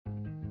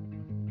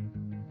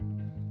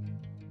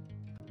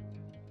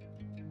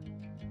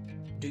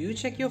Do you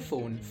check your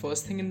phone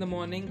first thing in the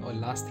morning or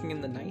last thing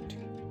in the night?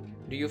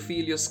 Do you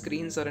feel your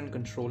screens are in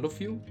control of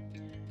you?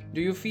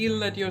 Do you feel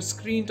that your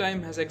screen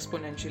time has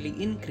exponentially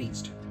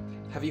increased?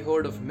 Have you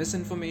heard of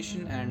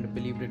misinformation and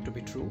believed it to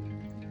be true?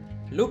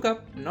 Look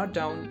Up, Not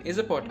Down is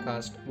a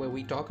podcast where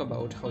we talk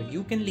about how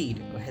you can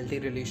lead a healthy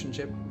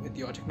relationship with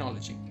your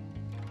technology.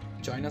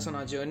 Join us on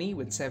our journey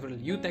with several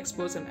youth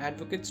experts and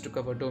advocates to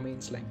cover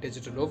domains like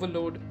digital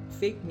overload,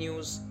 fake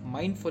news,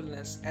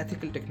 mindfulness,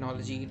 ethical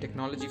technology,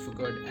 technology for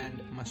good, and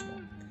much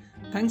more.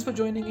 Thanks for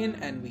joining in,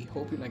 and we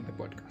hope you like the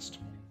podcast.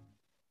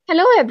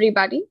 Hello,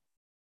 everybody.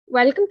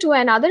 Welcome to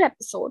another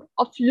episode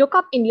of Look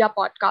Up India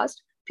podcast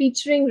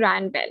featuring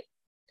Ryan Bell.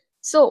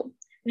 So,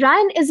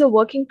 Ryan is a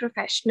working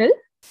professional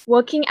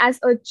working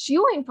as a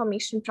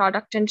geoinformation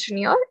product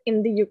engineer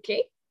in the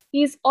UK.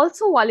 He is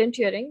also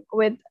volunteering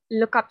with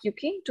Look Up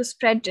UK to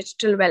spread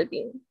digital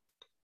well-being.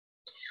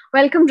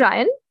 Welcome,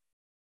 Ryan.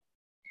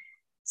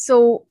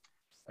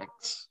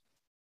 Thanks.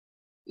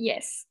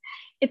 Yes,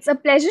 it's a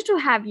pleasure to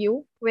have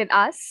you with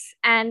us,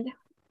 and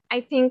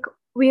I think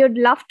we would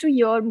love to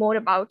hear more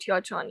about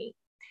your journey.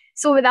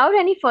 So, without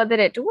any further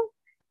ado,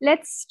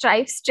 let's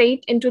dive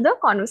straight into the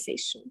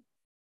conversation.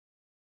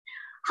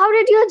 How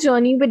did your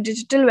journey with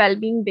digital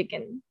well-being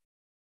begin?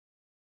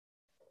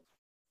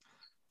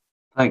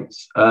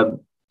 Thanks.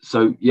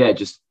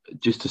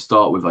 Just to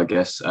start with, I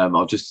guess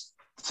I'll just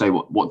say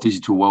what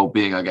digital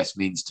well-being, I guess,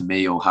 means to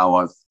me, or how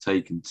I've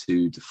taken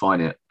to define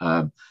it.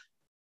 And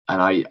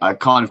I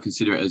kind of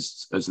consider it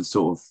as a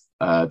sort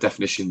of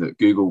definition that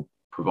Google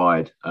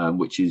provide,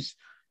 which is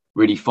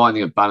really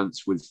finding a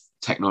balance with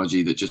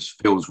technology that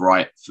just feels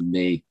right for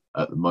me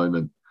at the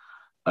moment.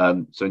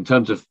 So in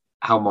terms of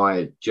how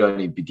my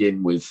journey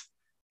began with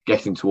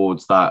getting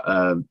towards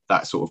that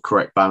sort of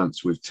correct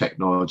balance with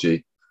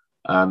technology,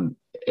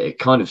 it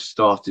kind of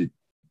started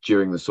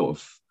during the sort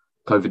of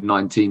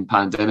COVID-19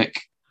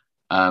 pandemic,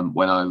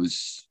 when I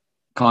was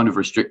kind of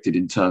restricted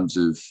in terms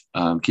of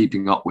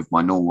keeping up with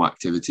my normal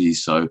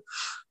activities. So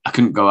I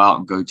couldn't go out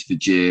and go to the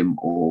gym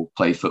or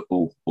play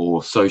football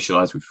or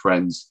socialize with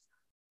friends.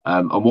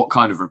 And what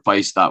kind of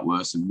replaced that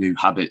were some new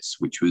habits,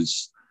 which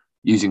was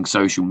using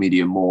social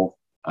media more,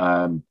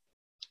 and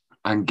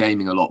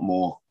gaming a lot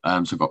more.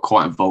 So I got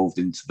quite involved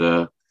into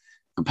the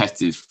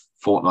competitive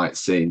Fortnite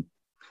scene.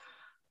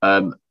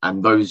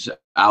 And those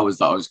hours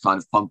that I was kind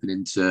of pumping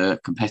into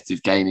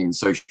competitive gaming and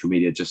social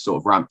media just sort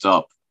of ramped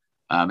up.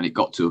 And it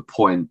got to a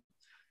point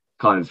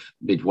kind of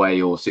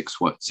midway or six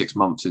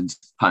months into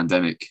the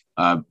pandemic,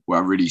 where I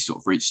really sort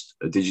of reached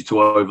a digital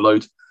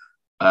overload.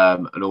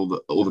 And all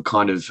the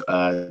kind of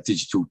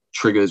digital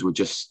triggers were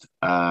just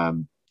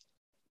kind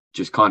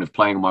of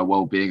playing on my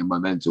well-being and my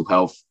mental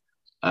health.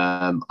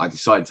 I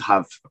decided to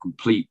have a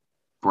complete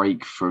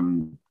break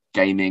from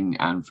gaming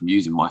and from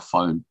using my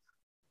phone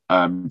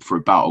for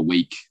about a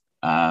week.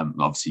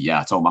 Obviously,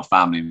 I told my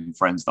family and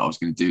friends that I was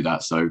going to do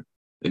that, so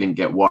they didn't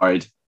get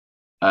worried.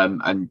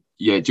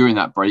 During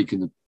that break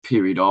and the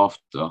period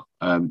after,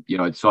 I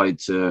decided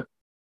to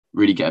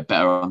really get a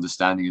better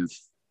understanding of,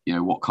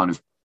 what kind of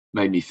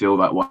made me feel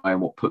that way and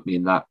what put me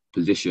in that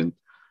position.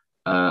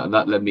 And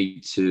that led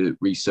me to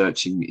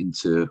researching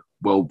into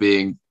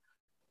well-being,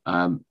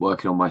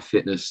 working on my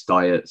fitness,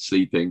 diet,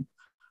 sleeping.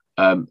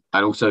 And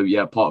also,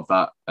 part of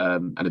that,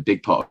 and a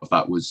big part of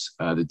that was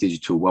the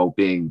digital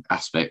well-being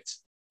aspect.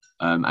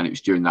 And it was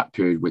during that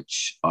period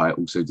which I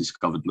also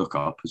discovered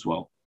Lookup as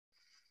well.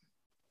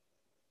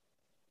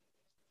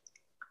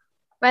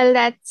 Well,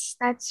 that's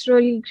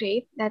really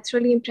great. That's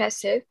really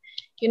impressive.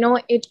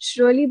 It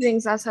really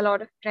brings us a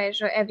lot of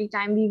pleasure every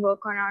time we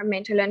work on our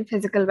mental and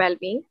physical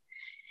well-being.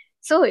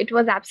 So it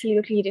was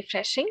absolutely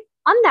refreshing.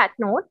 On that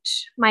note,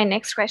 my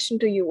next question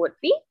to you would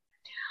be,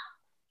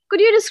 could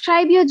you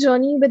describe your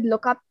journey with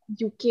Lookup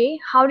UK?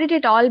 How did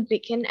it all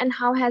begin and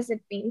how has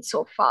it been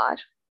so far?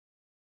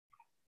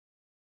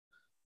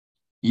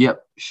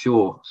 Yep,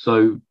 sure.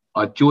 So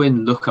I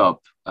joined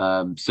Lookup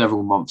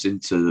several months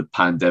into the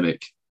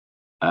pandemic,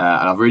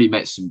 and I've really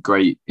met some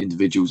great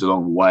individuals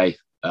along the way.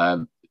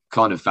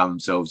 Kind of found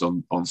themselves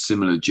on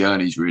similar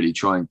journeys, really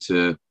trying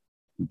to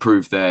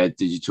improve their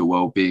digital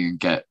well-being and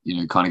get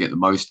the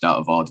most out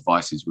of our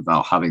devices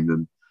without having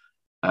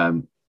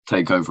them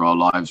take over our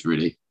lives,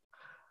 really.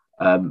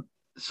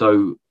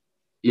 So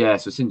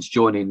since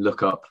joining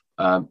Lookup,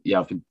 I've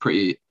been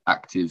pretty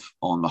active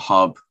on the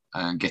hub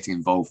and getting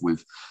involved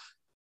with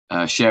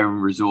sharing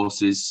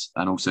resources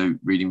and also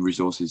reading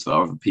resources that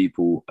other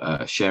people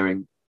are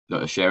sharing,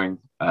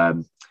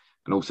 and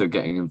also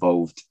getting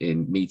involved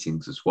in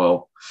meetings as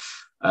well.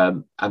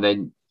 And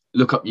then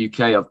Lookup UK,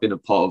 I've been a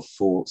part of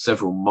for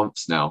several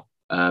months now.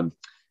 And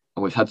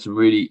we've had some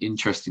really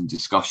interesting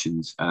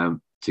discussions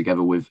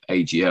together with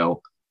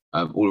AGL,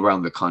 all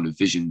around the kind of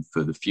vision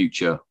for the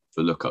future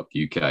for Lookup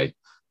UK.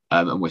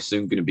 And we're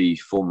soon going to be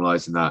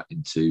formalising that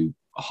into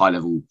a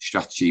high-level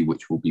strategy,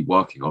 which we'll be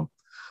working on.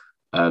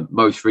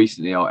 Most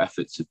recently, our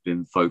efforts have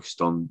been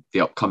focused on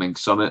the upcoming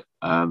summit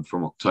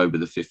from October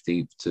the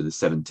 15th to the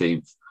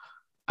 17th,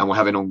 and we're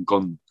having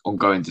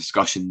ongoing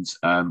discussions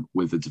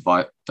with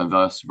a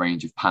diverse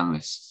range of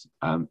panelists.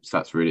 So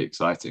that's really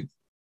exciting.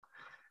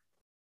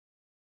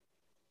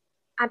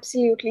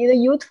 Absolutely. The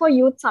Youth for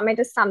Youth Summit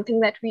is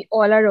something that we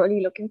all are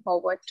really looking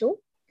forward to.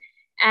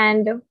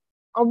 And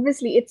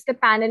obviously, it's the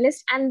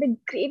panelists and the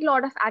great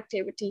lot of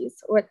activities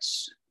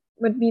which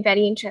would be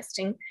very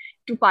interesting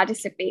to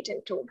participate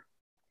into.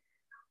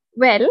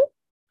 Well,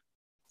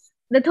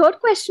 the third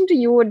question to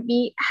you would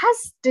be,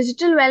 has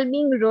digital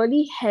well-being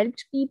really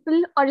helped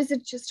people, or is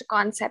it just a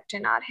concept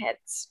in our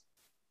heads?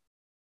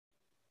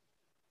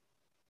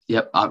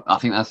 Yep, I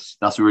think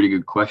that's a really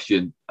good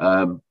question.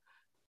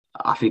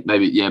 I think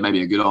maybe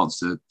a good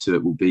answer to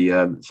it will be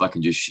if I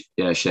can just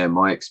share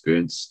my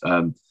experience.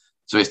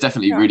 So it's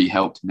definitely really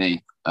helped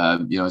me.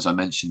 As I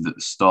mentioned at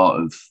the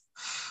start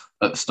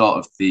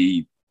of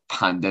the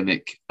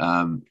pandemic,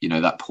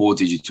 that poor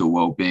digital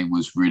well-being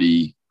was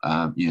really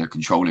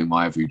controlling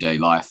my everyday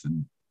life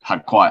and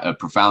had quite a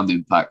profound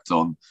impact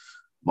on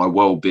my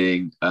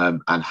well-being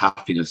and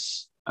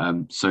happiness.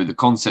 So the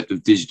concept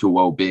of digital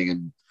well-being,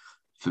 and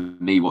for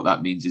me, what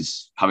that means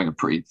is having a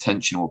pretty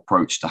intentional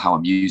approach to how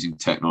I'm using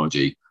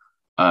technology,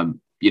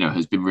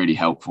 has been really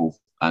helpful.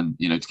 And,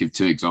 to give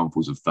two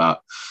examples of that,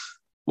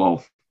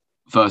 well,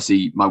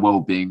 firstly, my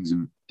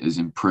well-being has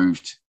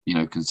improved,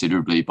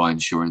 considerably by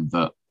ensuring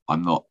that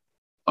I'm not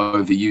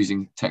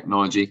overusing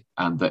technology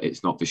and that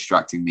it's not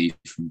distracting me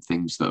from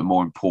things that are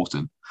more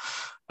important.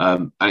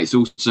 And it's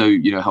also,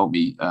 helped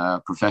me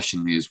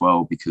professionally as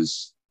well,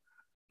 because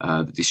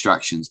the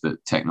distractions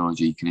that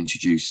technology can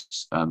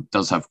introduce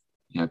does have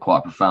quite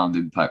a profound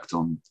impact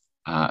on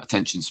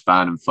attention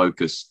span and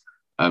focus.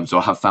 So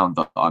I have found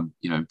that I'm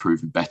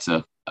improving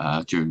better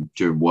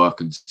during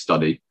work and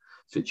study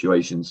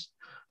situations.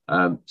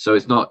 So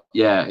it's not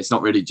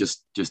really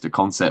just a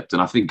concept.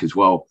 And I think as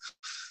well,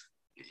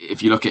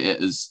 if you look at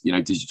it as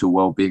digital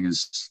well-being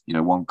as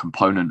one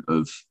component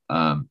of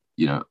an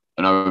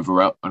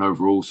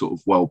overall sort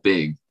of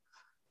well-being,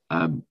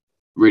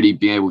 really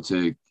being able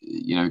to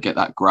get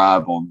that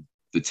grab on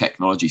the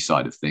technology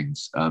side of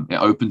things,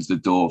 it opens the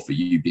door for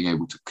you being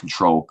able to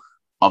control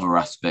other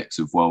aspects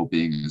of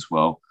well-being as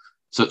well,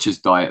 such as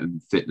diet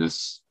and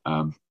fitness,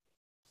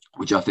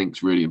 which I think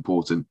is really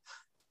important.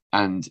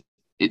 And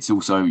it's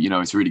also,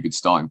 it's a really good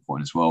starting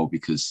point as well,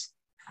 because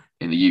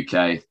in the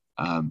UK,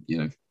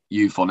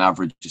 youth on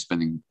average are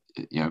spending,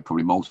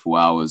 probably multiple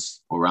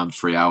hours, or around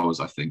 3 hours,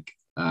 I think,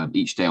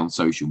 each day on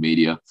social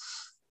media.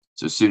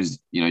 So as soon as,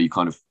 you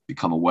kind of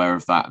become aware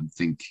of that and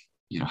think,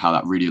 how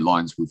that really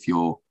aligns with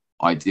your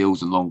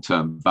ideals and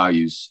long-term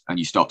values, and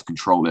you start to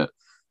control it,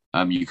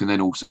 you can then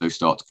also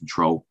start to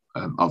control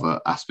other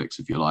aspects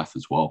of your life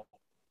as well.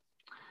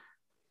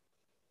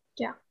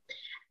 Yeah,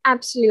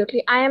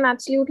 absolutely. I am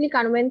absolutely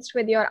convinced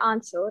with your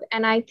answer.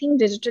 And I think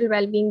digital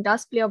well-being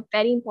does play a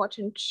very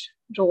important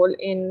role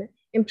in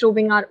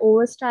improving our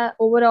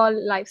overall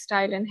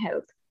lifestyle and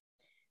health.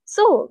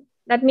 So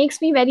that makes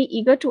me very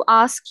eager to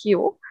ask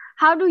you,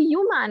 how do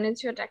you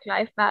manage your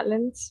tech-life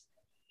balance?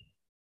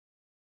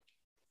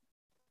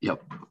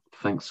 Yep,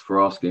 thanks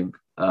for asking.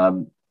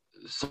 My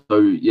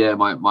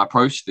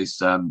approach to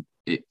this,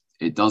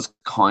 it does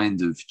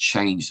kind of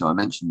change. So I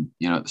mentioned,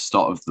 at the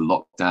start of the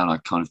lockdown, I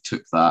kind of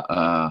took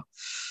that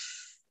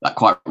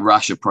quite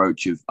rash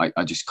approach of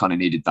I just kind of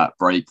needed that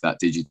break, that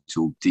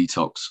digital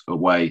detox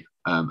away,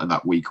 and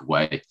that week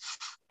away.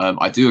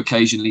 I do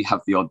occasionally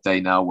have the odd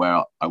day now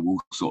where I will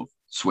sort of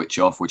switch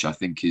off, which I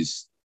think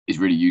is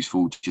really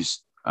useful to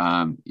just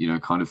kind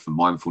of for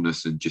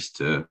mindfulness and just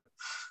to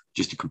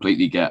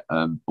completely get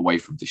away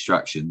from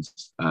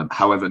distractions.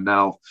 However,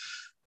 now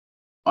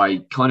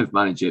I kind of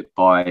manage it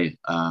by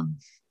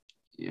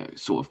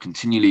sort of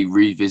continually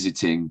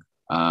revisiting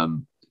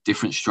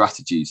different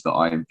strategies that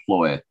I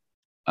employ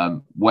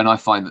when I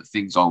find that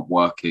things aren't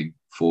working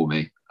for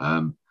me.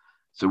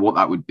 So what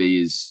that would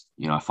be is,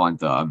 I find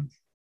that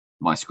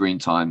my screen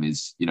time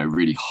is,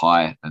 really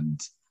high, and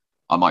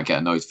I might get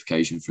a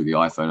notification through the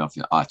iPhone. I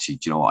think, actually,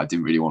 do you know what? I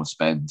didn't really want to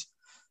spend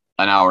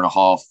an hour and a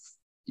half,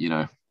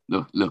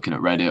 looking at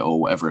Reddit or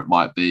whatever it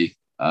might be.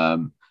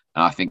 And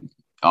I'll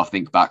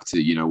think back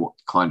to, what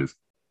kind of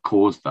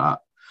caused that.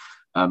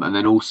 And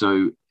then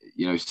also,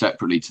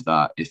 separately to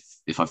that,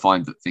 if I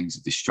find that things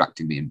are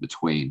distracting me in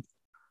between.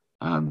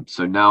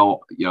 So now,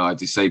 I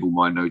disable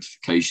my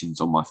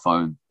notifications on my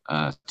phone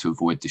to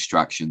avoid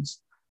distractions.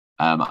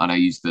 And I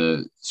use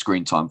the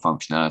screen time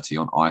functionality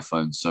on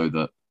iPhone so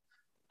that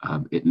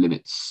it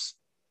limits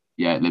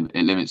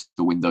the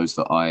windows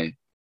that I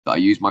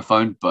use my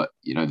phone. But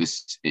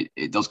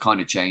it does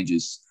kind of change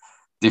as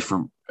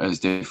different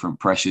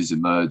pressures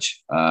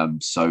emerge.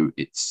 So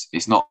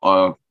it's not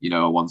a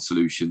one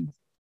solution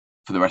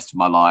for the rest of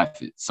my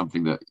life. It's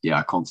something that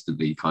I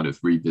constantly kind of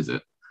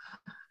revisit.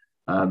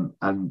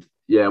 And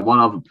one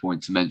other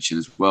point to mention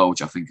as well,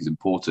 which I think is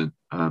important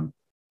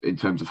in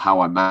terms of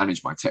how I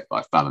manage my tech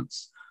life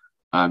balance,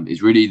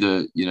 is really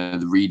the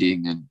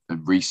reading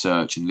and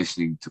research and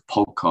listening to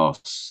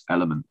podcasts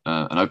element,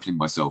 and opening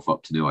myself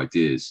up to new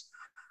ideas,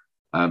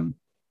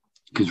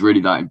 because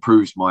really that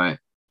improves my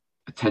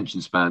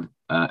attention span,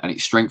 and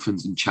it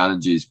strengthens and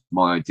challenges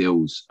my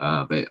ideals.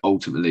 But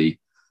ultimately,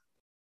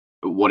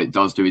 what it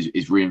does do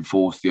is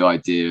reinforce the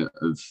idea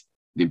of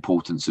the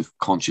importance of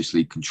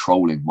consciously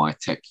controlling my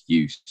tech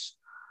use.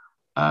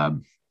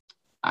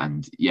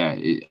 And yeah,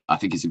 I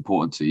think it's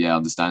important to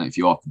understand if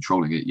you are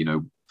controlling it,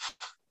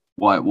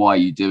 why are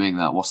you doing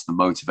that? What's the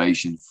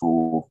motivation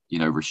for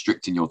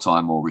restricting your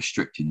time or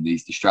restricting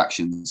these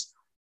distractions?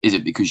 Is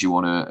it because you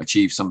want to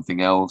achieve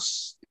something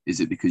else? Is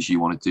it because you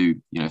want to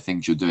do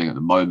things you're doing at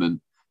the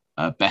moment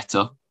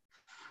better?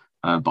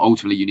 But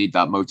ultimately, you need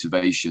that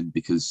motivation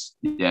because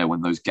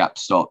when those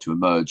gaps start to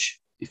emerge,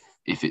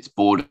 if it's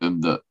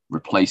boredom that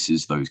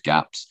replaces those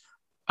gaps,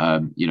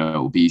 it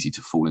will be easy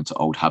to fall into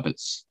old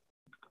habits.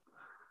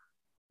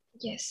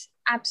 Yes,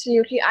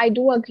 absolutely. I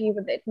do agree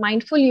with it.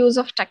 Mindful use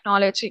of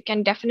technology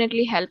can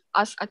definitely help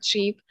us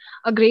achieve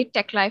a great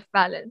tech life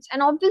balance.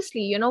 And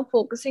obviously,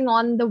 focusing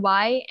on the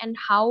why and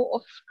how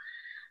of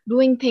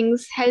doing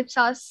things helps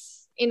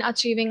us in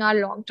achieving our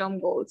long-term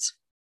goals.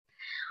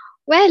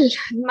 Well,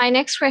 my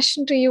next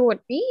question to you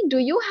would be, do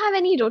you have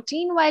any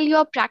routine while you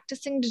are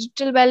practicing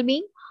digital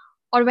well-being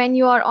or when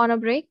you are on a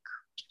break?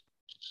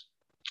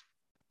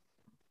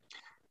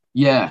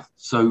 Yeah.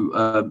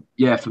 So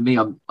for me,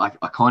 I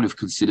kind of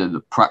consider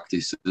the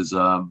practice as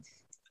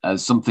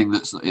something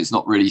it's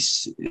not really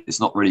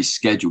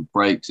scheduled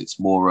breaks. It's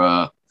more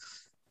a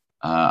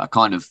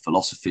kind of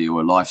philosophy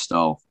or a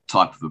lifestyle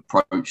type of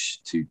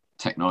approach to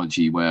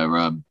technology, where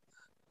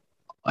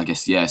I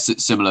guess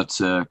similar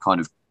to kind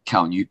of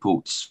Cal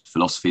Newport's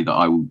philosophy, that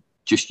I will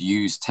just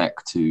use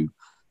tech to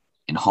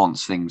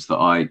enhance things that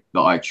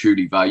I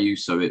truly value.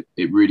 So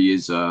it really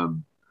is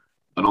an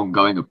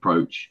ongoing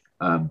approach.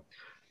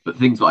 But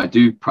things that I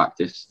do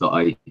practice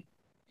that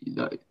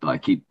I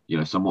keep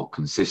somewhat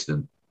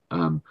consistent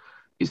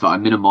is that I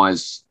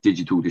minimize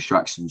digital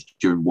distractions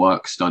during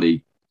work,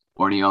 study,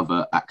 or any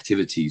other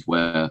activities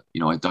where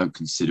I don't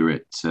consider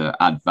it to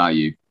add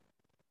value.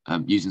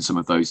 Using some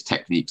of those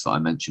techniques that I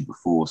mentioned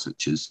before,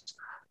 such as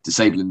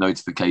disabling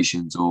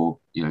notifications or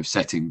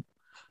setting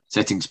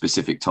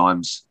specific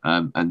times.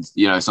 And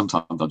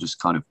sometimes I'll just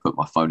kind of put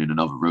my phone in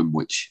another room,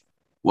 which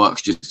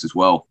works just as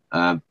well.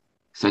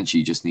 Essentially,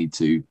 you just need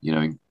to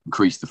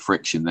increase the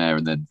friction there,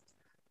 and then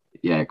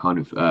it kind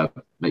of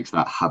makes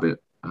that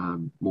habit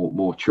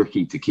more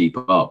tricky to keep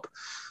up.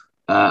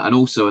 And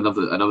also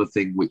another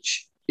thing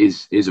which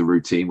is a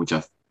routine, which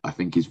I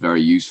think is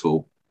very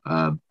useful,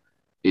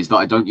 is that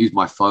I don't use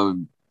my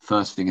phone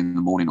first thing in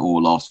the morning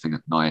or last thing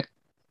at night.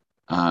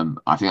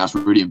 I think that's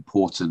really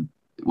important.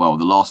 Well,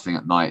 the last thing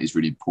at night is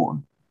really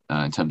important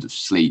in terms of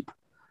sleep.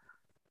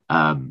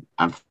 And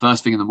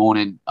first thing in the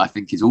morning, I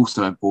think, is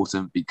also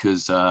important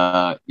because,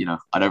 I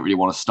don't really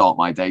want to start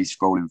my day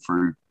scrolling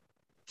through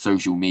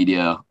social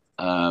media,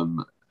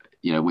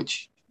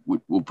 which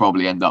will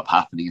probably end up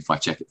happening if I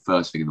check it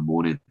first thing in the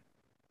morning.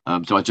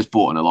 So I just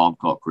bought an alarm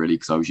clock, really,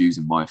 because I was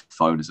using my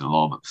phone as an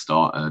alarm at the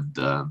start.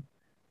 And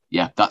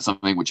that's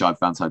something which I've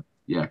found to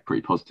have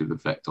pretty positive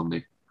effect on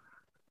me.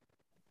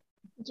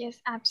 Yes,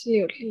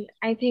 absolutely.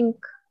 I think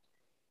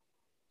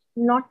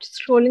not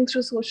scrolling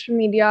through social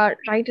media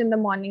right in the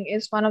morning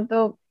is one of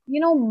the,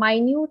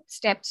 minute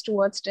steps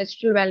towards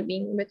digital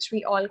well-being, which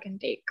we all can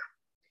take.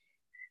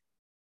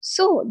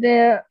 So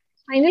the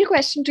final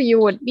question to you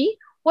would be,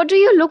 what do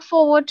you look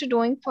forward to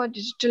doing for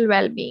digital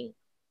well-being?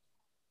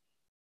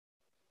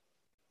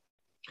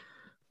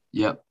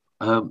 Yeah.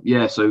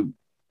 So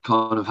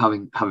kind of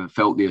having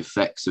felt the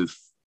effects of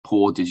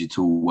poor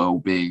digital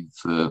well-being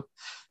for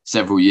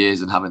several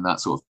years and having that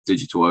sort of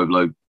digital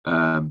overload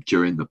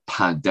during the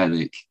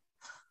pandemic,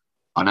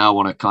 I now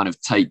want to kind of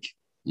take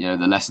the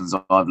lessons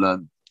I've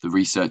learned, the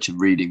research and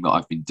reading that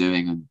I've been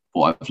doing, and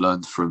what I've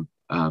learned from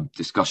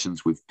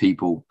discussions with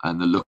people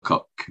and the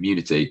Lookup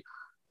community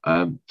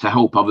to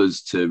help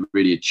others to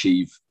really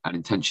achieve an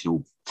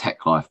intentional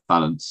tech life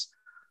balance,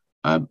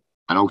 and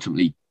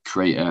ultimately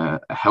create a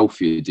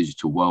healthier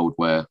digital world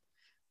where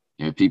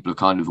people are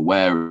kind of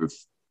aware of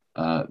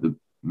the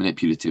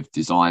manipulative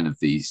design of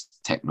these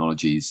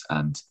technologies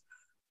and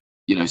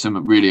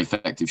some really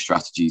effective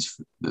strategies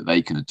that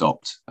they can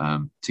adopt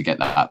to get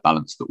that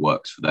balance that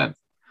works for them.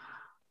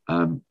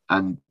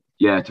 And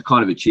to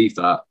kind of achieve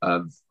that,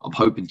 I'm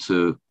hoping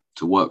to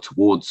work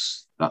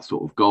towards that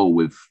sort of goal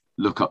with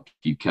Lookup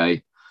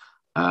UK,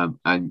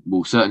 and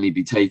we'll certainly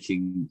be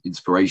taking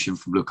inspiration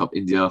from Lookup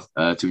India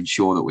to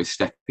ensure that we're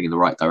stepping in the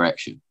right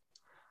direction.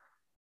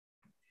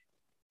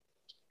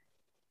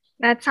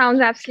 That sounds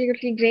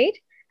absolutely great.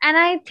 And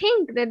I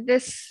think that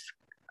this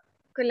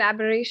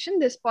collaboration,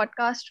 this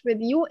podcast with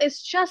you,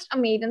 is just a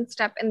maiden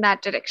step in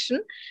that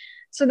direction,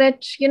 so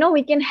that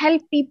we can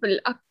help people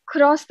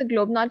across the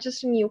globe, not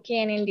just in UK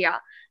and India,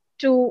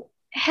 to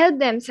help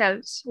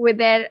themselves with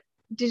their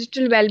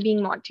digital well-being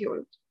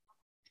module.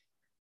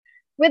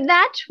 With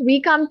that,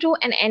 we come to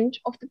an end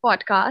of the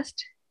podcast.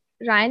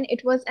 Ryan,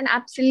 it was an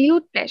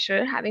absolute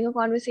pleasure having a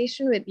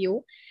conversation with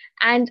you,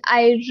 and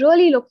I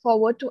really look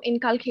forward to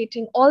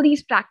inculcating all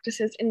these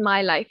practices in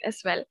my life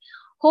as well.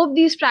 Hope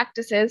these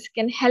practices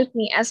can help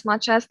me as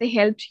much as they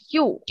helped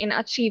you in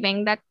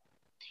achieving that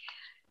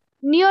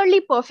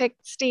nearly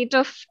perfect state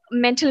of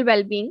mental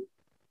well-being.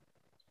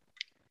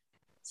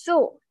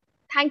 So,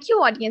 thank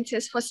you,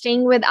 audiences, for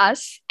staying with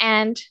us.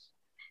 And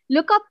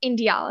Look Up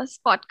India's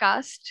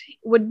podcast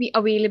would be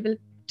available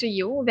to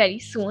you very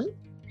soon.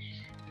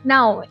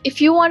 Now,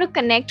 if you want to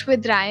connect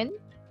with Ryan,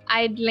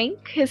 I'd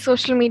link his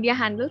social media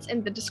handles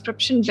in the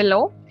description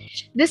below.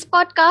 This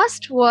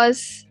podcast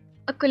was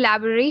a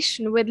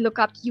collaboration with Look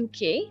Up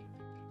UK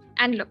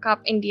and Look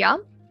Up India.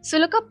 So,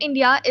 Look Up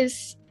India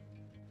is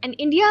an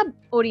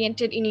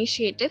India-oriented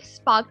initiative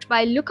sparked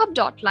by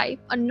lookup.life,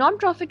 a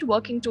non-profit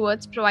working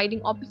towards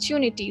providing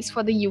opportunities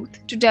for the youth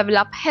to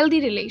develop healthy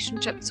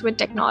relationships with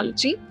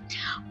technology,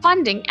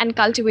 funding and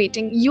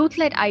cultivating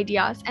youth-led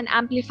ideas and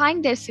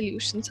amplifying their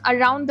solutions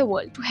around the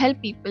world to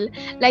help people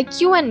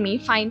like you and me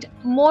find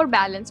more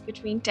balance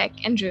between tech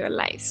and real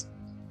lives.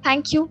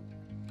 Thank you.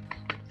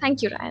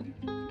 Thank you, Ryan.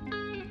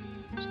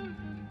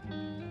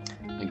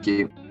 Thank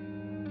you.